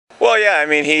Well, yeah, I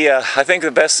mean, I think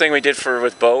the best thing we did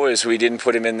with Bo is we didn't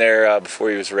put him in there before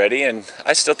he was ready, and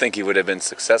I still think he would have been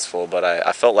successful. But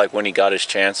I felt like when he got his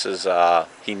chances,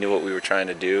 he knew what we were trying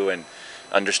to do and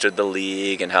understood the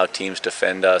league and how teams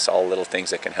defend us, all little things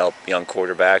that can help young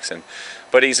quarterbacks.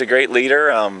 But he's a great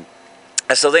leader.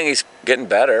 I still think he's getting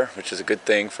better, which is a good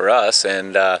thing for us.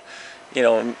 And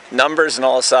numbers and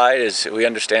all aside, is we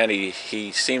understand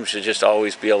he seems to just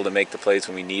always be able to make the plays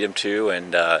when we need him to,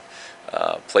 and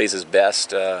plays his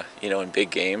best, in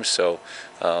big games. So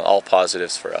all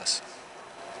positives for us.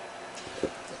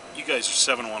 You guys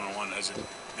are 7-1-1. Has it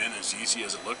been as easy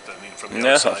as it looked? I mean, from the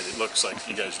No. outside, it looks like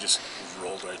you guys just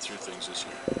rolled right through things this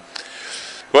year.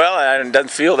 Well, it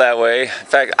doesn't feel that way. In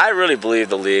fact, I really believe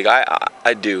the league.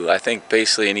 I do. I think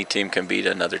basically any team can beat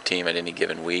another team at any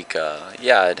given week.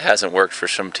 Yeah, it hasn't worked for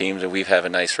some teams, and we've had a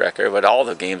nice record, but all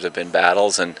the games have been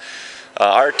battles, and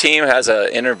our team has an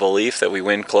inner belief that we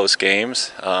win close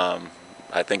games.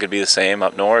 I think it'd be the same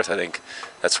up north. I think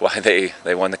that's why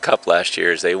they won the Cup last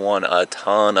year, is they won a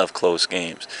ton of close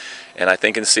games. And I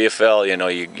think in CFL,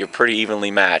 you're pretty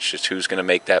evenly matched. It's who's going to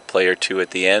make that play or two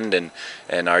at the end,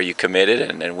 and are you committed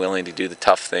and willing to do the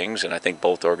tough things. And I think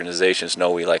both organizations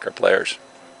know we like our players.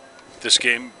 This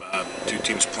game, two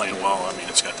teams playing well. I mean,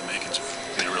 it's got the makings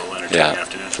of being a real entertaining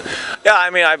afternoon. Yeah, I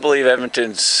mean, I believe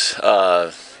Edmonton's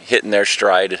hitting their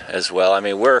stride as well. I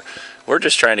mean, we're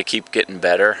just trying to keep getting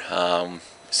better.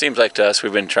 Seems like to us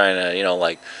we've been trying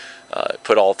to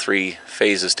put all three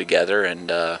phases together,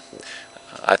 and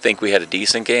I think we had a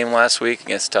decent game last week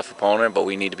against a tough opponent, but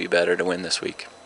we need to be better to win this week.